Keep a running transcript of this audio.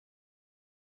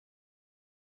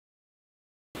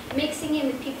Mixing in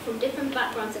with people from different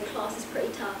backgrounds and classes is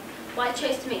pretty tough, but I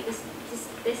chose to make this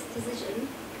decision.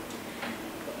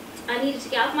 I needed to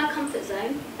get out of my comfort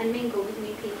zone and mingle with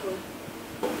new people.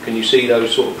 Can you see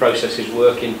those sort of processes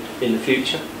working in the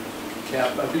future? Yeah,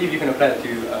 I believe you can apply it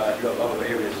to a lot of other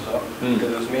areas as well.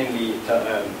 Because it was mainly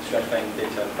stratifying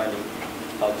data and finding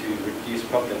how to reduce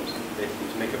problems, basically,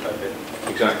 to make it perfect.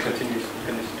 Exactly.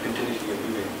 Continuously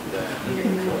improving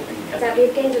that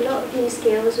we've gained a lot of new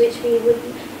skills which we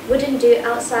wouldn't do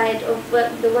outside of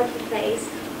the working place.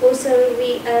 Also,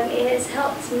 it has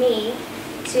helped me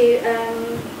to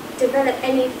develop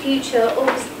any future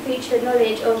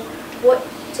knowledge of what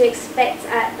to expect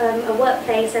at a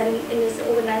workplace and in this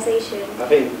organisation. I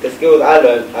think the skills I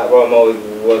learned at Royal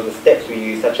Mail was the steps we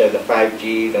use, such as the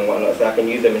 5Gs and whatnot, so I can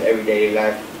use them in everyday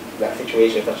life, like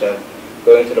situations such as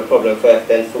going to the problem first,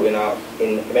 then sorting out.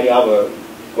 In many other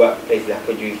workplaces I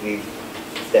could use these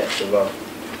steps as well.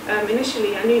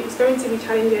 Initially I knew it was going to be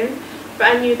challenging, but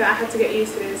I knew that I had to get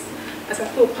used to this, as I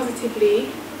thought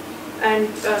positively and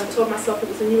told myself it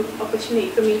was a new opportunity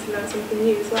for me to learn something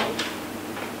new as well.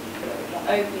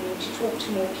 Opening to talk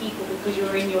to more people because you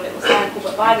were in your little cycle,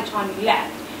 but by the time you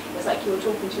left, it was like you were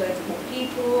talking to loads of more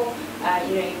people,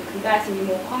 you know, you were conversing, you're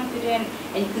more confident,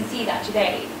 and you can see that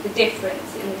today, the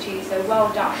difference in the two, so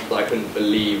well done. I couldn't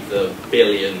believe the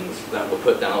billions that were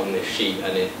put down on this sheet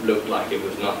and it looked like it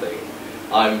was nothing.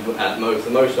 The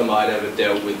most time I'd ever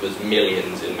dealt with was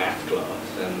millions in math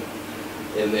class, and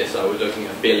in this I was looking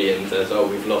at billions as, oh,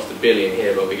 we've lost $1 billion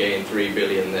here but we gained $3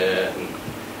 billion there. And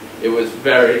it was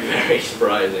very, very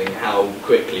surprising how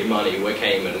quickly money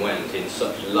came and went in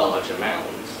such large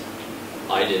amounts.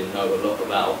 I didn't know a lot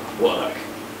about work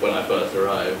when I first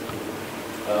arrived.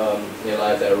 You know,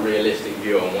 I had a realistic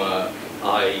view on work.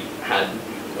 I had,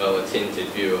 well, a tinted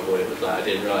view of what it was like. I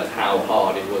didn't realise how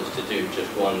hard it was to do just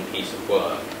one piece of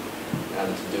work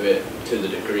and to do it to the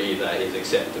degree that is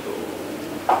acceptable.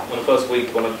 On the first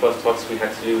week, one of the first tasks we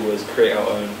had to do was create our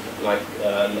own,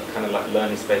 kind of like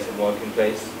learning space and working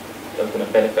place that was going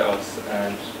to benefit us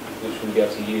and which we'll be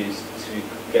able to use to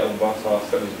get on with our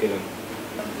tasks that we were given.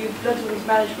 You've learned all these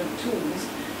management tools.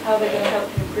 How are they going to help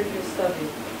you improve your study?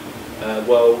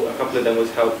 Well, a couple of them was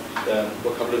a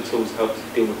couple of tools help to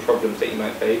deal with problems that you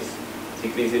might face. So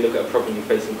you can easily look at a problem you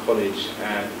face in college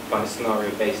and find a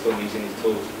scenario based on using these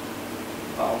tools.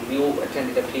 We all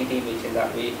attended a PD meeting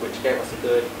that week, which gave us a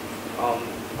good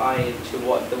eye to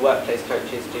what the workplace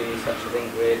coaches do, such as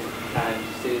Ingrid and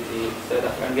Susie,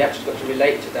 and we actually got to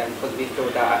relate to them because we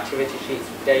filled out activity sheets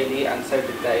daily, and so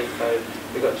did they, so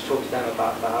we got to talk to them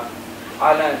about that.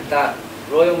 I learned that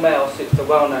Royal Mail suits the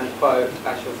well-known quote,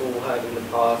 as you've all heard in the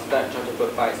past, don't judge a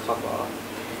book by its cover.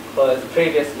 Because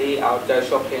previously I would go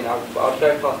shopping, I would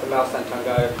go past the mail centre and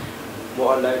go,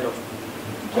 what a load of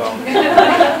junk.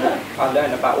 I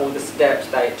learned about all the steps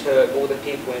that it took, all the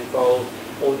people involved,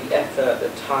 all the effort, the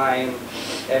time,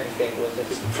 everything was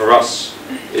just... For us,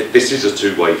 this is a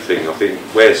two-way thing. I think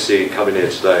we're coming here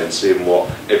today and seeing what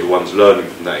everyone's learning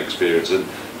from that experience, and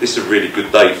this is a really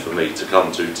good day for me to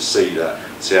come to see that,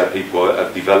 see how people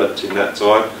have developed in that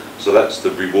time. So that's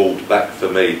the reward back for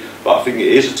me. But I think it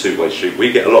is a two-way street.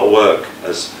 We get a lot of work,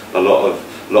 as a lot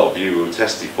of you will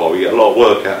testify. We get a lot of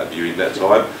work out of you in that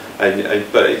time.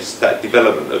 But it's that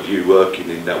development of you working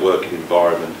in that working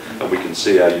environment, and we can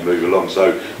see how you move along.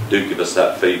 So do give us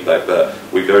that feedback, but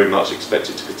we very much expect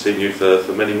it to continue for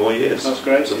many more years. That's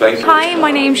great. So thank you. Hi,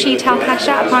 my name's Sheetal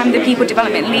Kashyap. I'm the People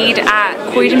Development Lead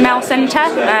at Croydon Mail Centre,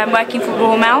 working for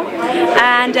Royal Mail.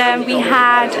 And we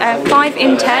had 5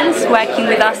 interns working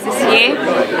with us this year.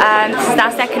 This is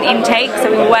our second intake,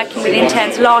 so we were working with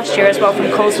interns last year as well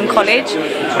from Colston College.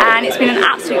 And it's been an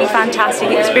absolutely fantastic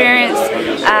experience.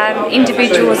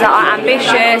 Individuals that are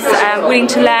ambitious, willing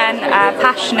to learn,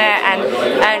 passionate,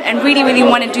 and really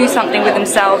want to do something with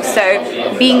themselves.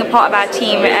 So being a part of our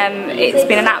team, it's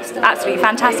been an absolutely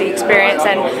fantastic experience,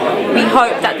 and we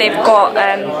hope that they've got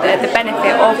the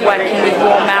benefit of working with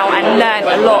Royal Mail and learned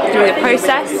a lot through the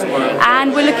process.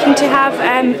 And we're looking to have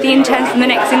the interns from the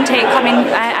next intake come in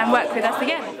and work with us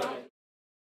again.